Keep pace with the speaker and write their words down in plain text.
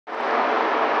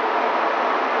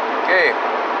Okay,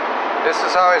 this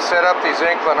is how I set up these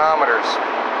inclinometers.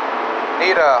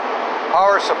 Need a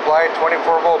power supply,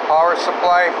 24 volt power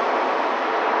supply.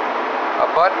 A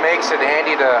button makes it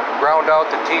handy to ground out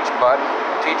the teach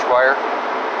wire,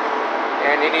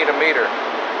 and you need a meter.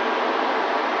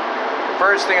 The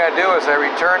first thing I do is I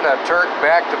return the Turck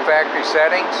back to factory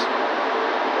settings,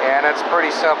 and it's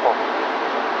pretty simple.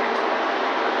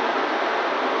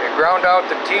 Ground out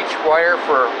the teach wire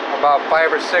for about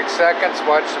 5 or 6 seconds.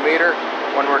 Watch the meter.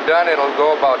 When we're done, it'll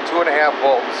go about 2.5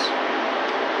 volts.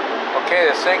 Okay,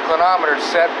 this inclinometer is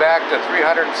set back to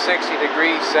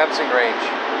 360-degree sensing range.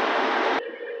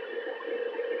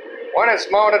 When it's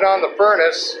mounted on the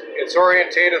furnace, it's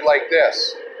orientated like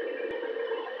this.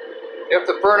 If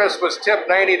the furnace was tipped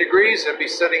 90 degrees, it'd be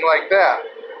sitting like that.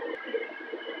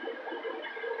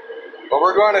 What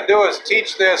we're going to do is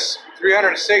teach this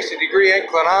 360-degree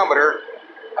inclinometer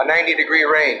a 90-degree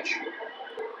range.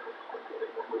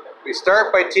 We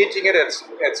start by teaching it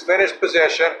its finished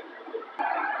position.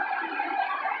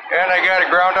 And I got to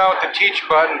ground out the teach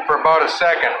button for about a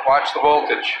second. Watch the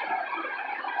voltage.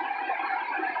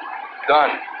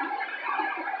 Done.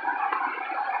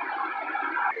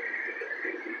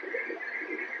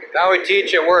 Now we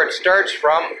teach it where it starts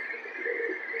from.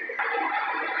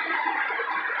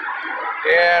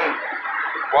 And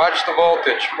watch the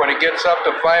voltage. When it gets up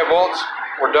to 5 volts,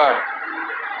 we're done.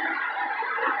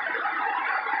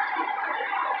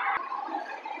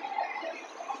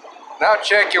 Now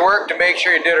check your work to make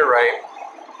sure you did it right.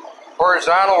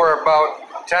 Horizontal, we're about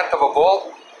 1/10 of a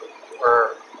volt,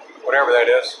 or whatever that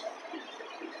is.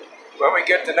 When we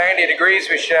get to 90 degrees,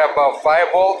 we should have about 5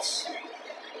 volts.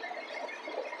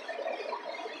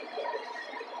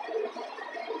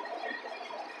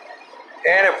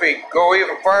 And if we go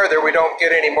even farther, we don't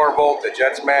get any more voltage.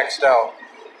 That's maxed out.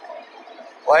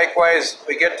 Likewise,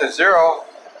 we get to 0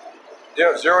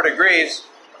 degrees.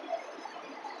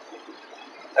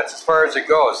 That's as far as it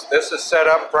goes. This is set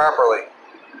up properly.